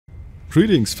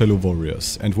Greetings fellow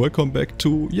warriors and welcome back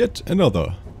to yet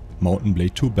another Mountain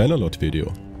Blade 2 Bannerlord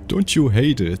video. Don't you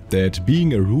hate it that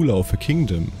being a ruler of a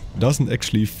kingdom doesn't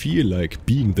actually feel like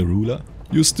being the ruler?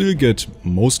 You still get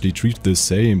mostly treated the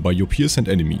same by your peers and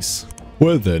enemies.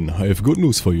 Well then, I have good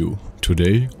news for you.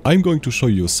 Today I'm going to show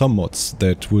you some mods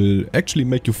that will actually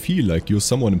make you feel like you're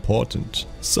someone important.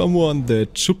 Someone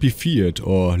that should be feared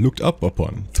or looked up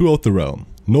upon throughout the realm.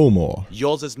 No more.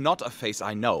 Yours is not a face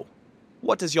I know.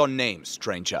 What is your name,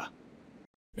 stranger?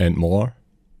 And more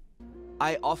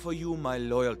I offer you my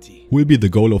loyalty. will be the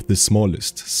goal of this small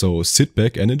list, so sit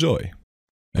back and enjoy.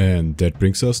 And that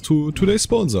brings us to today's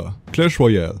sponsor, Clash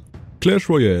Royale. Clash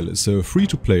Royale is a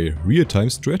free-to-play,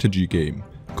 real-time strategy game,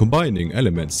 combining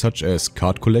elements such as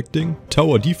card collecting,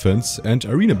 tower defense and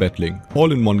arena battling,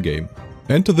 all in one game.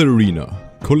 Enter the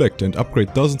arena, collect and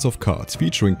upgrade dozens of cards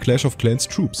featuring Clash of Clans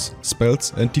troops,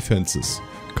 spells and defenses.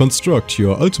 Construct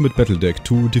your ultimate battle deck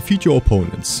to defeat your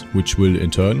opponents, which will in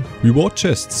turn reward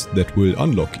chests that will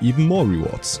unlock even more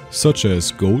rewards, such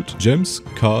as gold, gems,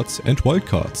 cards and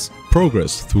wildcards.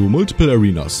 Progress through multiple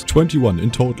arenas, 21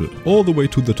 in total, all the way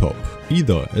to the top,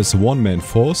 either as a one-man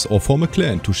force or form a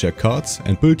clan to share cards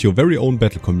and build your very own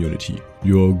battle community.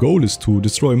 Your goal is to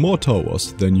destroy more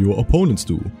towers than your opponents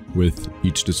do, with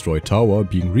each destroyed tower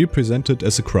being represented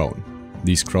as a crown.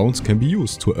 These crowns can be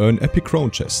used to earn epic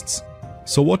crown chests.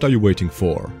 So what are you waiting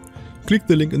for? Click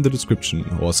the link in the description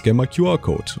or scan my QR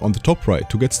code on the top right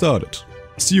to get started.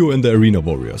 See you in the arena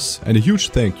warriors, and a huge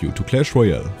thank you to Clash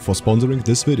Royale for sponsoring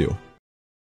this video.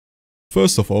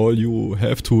 First of all, you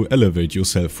have to elevate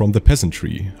yourself from the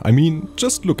peasantry. I mean,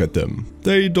 just look at them.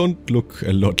 They don't look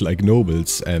a lot like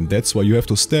nobles, and that's why you have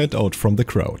to stand out from the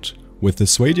crowd with the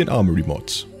Swadian Armory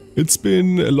mod. It's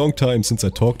been a long time since I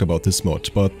talked about this mod,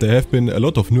 but there have been a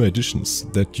lot of new additions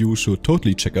that you should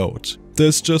totally check out.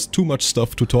 There's just too much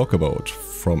stuff to talk about,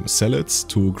 from salads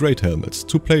to great helmets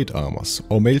to plate armors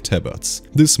or mail tabards.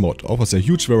 This mod offers a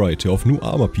huge variety of new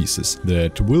armor pieces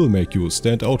that will make you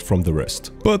stand out from the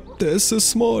rest. But there's a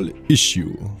small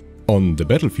issue. On the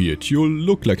battlefield you'll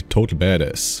look like a total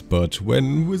badass, but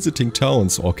when visiting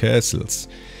towns or castles,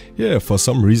 yeah, for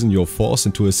some reason you're forced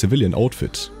into a civilian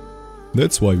outfit.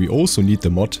 That's why we also need the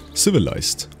mod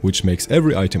Civilized, which makes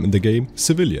every item in the game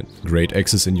civilian. Great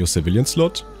axes in your civilian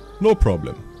slot? No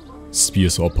problem.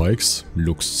 Spears or pikes?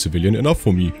 Looks civilian enough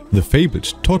for me. The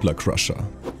fabled Toddler Crusher.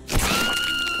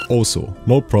 Also,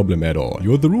 no problem at all.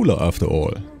 You're the ruler after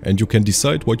all, and you can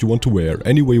decide what you want to wear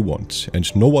any way you want,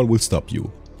 and no one will stop you.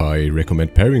 I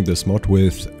recommend pairing this mod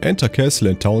with Enter Castle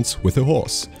and Towns with a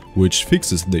horse, which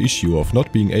fixes the issue of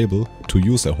not being able to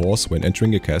use a horse when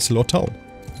entering a castle or town.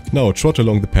 Now trot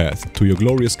along the path to your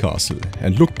glorious castle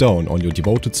and look down on your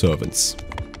devoted servants.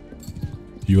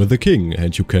 You are the king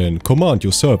and you can command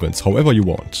your servants however you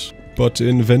want. But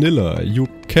in vanilla you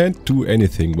can't do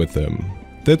anything with them.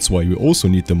 That's why we also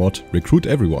need the mod Recruit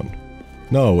Everyone.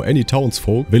 Now any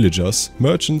townsfolk, villagers,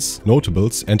 merchants,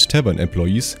 notables and tavern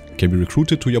employees can be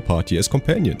recruited to your party as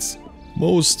companions.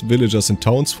 Most villagers and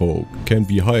townsfolk can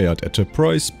be hired at a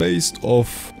price based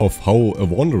off of how a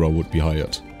wanderer would be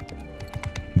hired.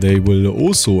 They will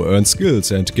also earn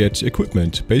skills and get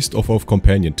equipment based off of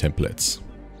companion templates.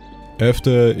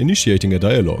 After initiating a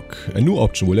dialogue, a new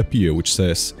option will appear which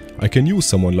says, I can use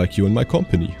someone like you in my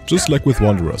company, just like with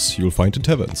wanderers you'll find in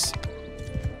taverns.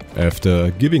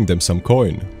 After giving them some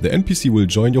coin, the NPC will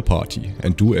join your party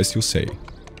and do as you say.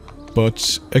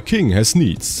 But a king has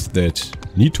needs that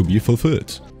need to be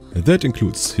fulfilled. That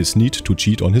includes his need to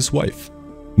cheat on his wife.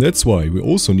 That's why we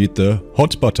also need the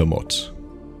Hot Butter mod.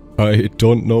 I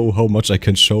don't know how much I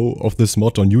can show of this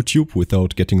mod on YouTube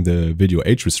without getting the video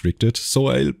age restricted, so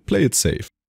I'll play it safe.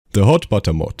 The Hot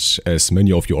Butter mod, as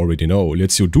many of you already know,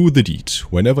 lets you do the deed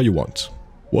whenever you want.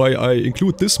 Why I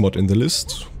include this mod in the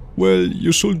list? Well,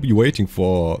 you shouldn't be waiting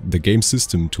for the game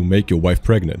system to make your wife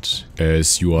pregnant,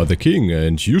 as you are the king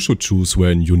and you should choose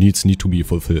when your needs need to be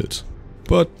fulfilled.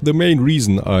 But the main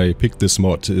reason I picked this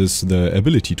mod is the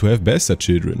ability to have bastard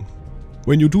children.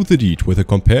 When you do the deed with a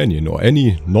companion or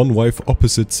any non-wife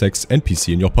opposite sex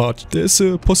NPC in your part, there's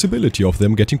a possibility of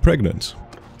them getting pregnant.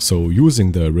 So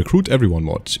using the Recruit Everyone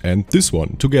mod and this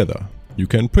one together, you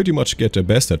can pretty much get a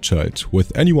bastard child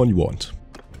with anyone you want.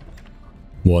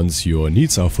 Once your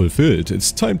needs are fulfilled,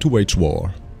 it's time to wage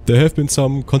war. There have been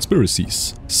some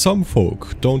conspiracies. Some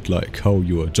folk don't like how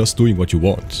you're just doing what you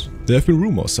want. There have been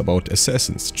rumors about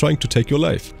assassins trying to take your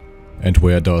life. And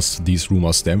where does these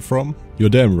rumors stem from? You're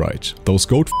damn right, those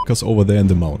goat f***ers over there in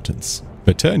the mountains.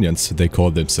 Battanians they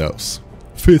call themselves.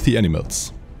 Filthy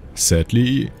animals.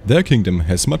 Sadly, their kingdom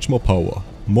has much more power,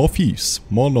 more thieves,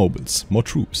 more nobles, more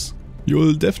troops.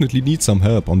 You'll definitely need some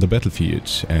help on the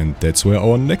battlefield, and that's where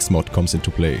our next mod comes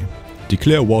into play.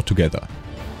 Declare war together.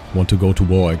 Want to go to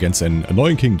war against an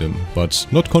annoying kingdom, but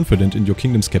not confident in your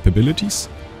kingdom's capabilities?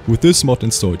 With this mod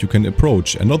installed, you can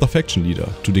approach another faction leader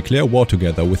to declare war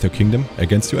together with your kingdom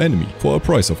against your enemy, for a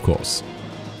price of course.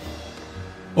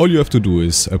 All you have to do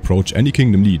is approach any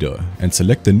kingdom leader and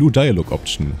select the new dialogue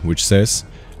option, which says,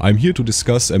 "I'm here to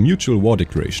discuss a mutual war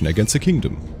declaration against a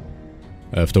kingdom."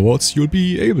 Afterwards, you'll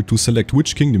be able to select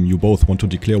which kingdom you both want to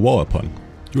declare war upon.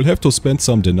 You'll have to spend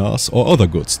some dinars or other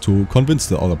goods to convince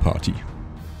the other party.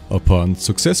 Upon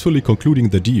successfully concluding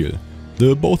the deal,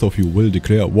 the both of you will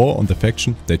declare war on the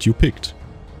faction that you picked.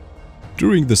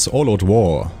 During this all-out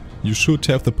war, you should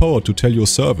have the power to tell your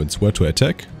servants where to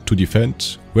attack, to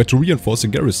defend, where to reinforce a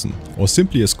garrison, or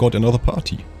simply escort another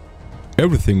party.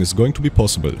 Everything is going to be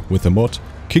possible with the mod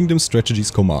Kingdom Strategies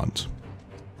Command.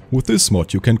 With this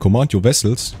mod you can command your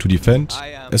vessels to defend,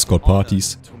 escort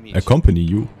parties, accompany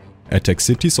you, attack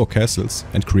cities or castles,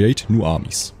 and create new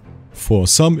armies. For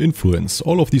some influence,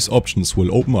 all of these options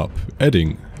will open up,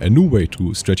 adding a new way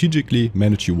to strategically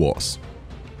manage your wars.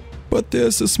 But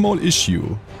there's a small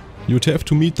issue. You'd have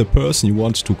to meet the person you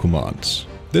want to command.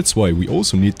 That's why we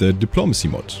also need the diplomacy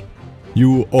mod.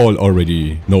 You all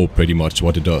already know pretty much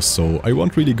what it does, so I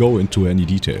won't really go into any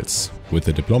details. With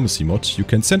the diplomacy mod, you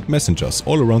can send messengers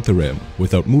all around the realm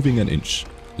without moving an inch,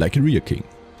 like a real king.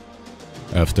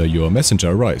 After your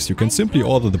messenger arrives, you can simply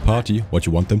order the party what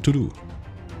you want them to do.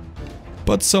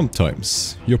 But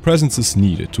sometimes, your presence is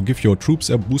needed to give your troops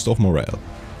a boost of morale.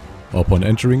 Upon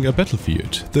entering a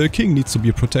battlefield, the king needs to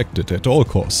be protected at all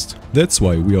costs. That's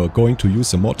why we are going to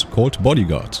use a mod called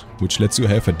Bodyguard, which lets you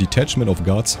have a detachment of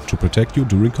guards to protect you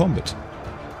during combat.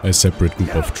 A separate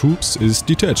group of troops is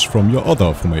detached from your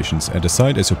other formations and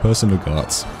assigned as your personal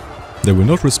guards. They will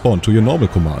not respond to your normal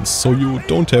commands, so you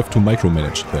don't have to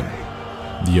micromanage them.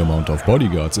 The amount of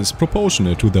bodyguards is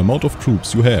proportional to the amount of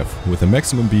troops you have, with the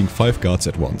maximum being 5 guards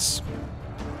at once.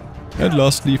 And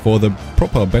lastly, for the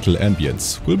proper battle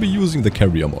ambience, we'll be using the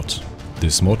carrier mod.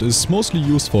 This mod is mostly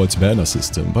used for its banner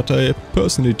system, but I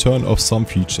personally turn off some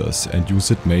features and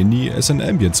use it mainly as an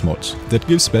ambience mod that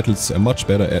gives battles a much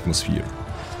better atmosphere.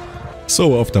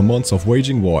 So after months of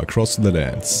waging war across the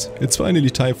lands, it's finally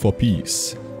time for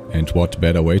peace. And what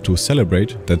better way to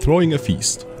celebrate than throwing a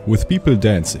feast, with people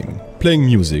dancing, playing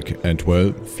music and,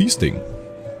 well, feasting.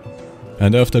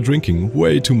 And after drinking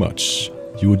way too much,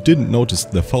 you didn't notice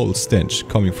the foul stench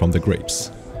coming from the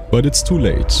grapes. But it's too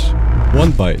late.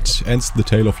 One bite ends the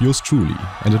tale of yours truly,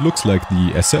 and it looks like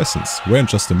the assassins weren't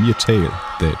just a mere tale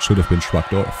that should have been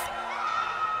shrugged off.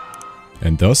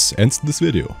 And thus ends this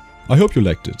video. I hope you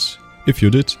liked it. If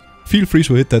you did, feel free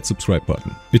to hit that subscribe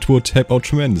button. It would help out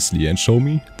tremendously and show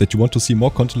me that you want to see more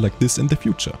content like this in the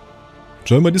future.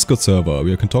 Join my Discord server where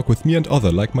you can talk with me and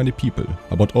other like-minded people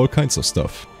about all kinds of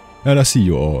stuff. And I see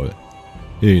you all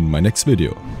in my next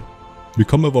video.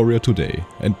 Become a warrior today,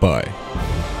 and bye.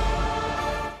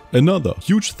 Another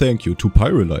huge thank you to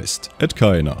Pyrolyzed,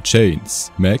 Edkaina,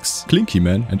 Chains, Max,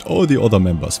 Clinkyman and all the other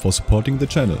members for supporting the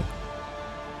channel.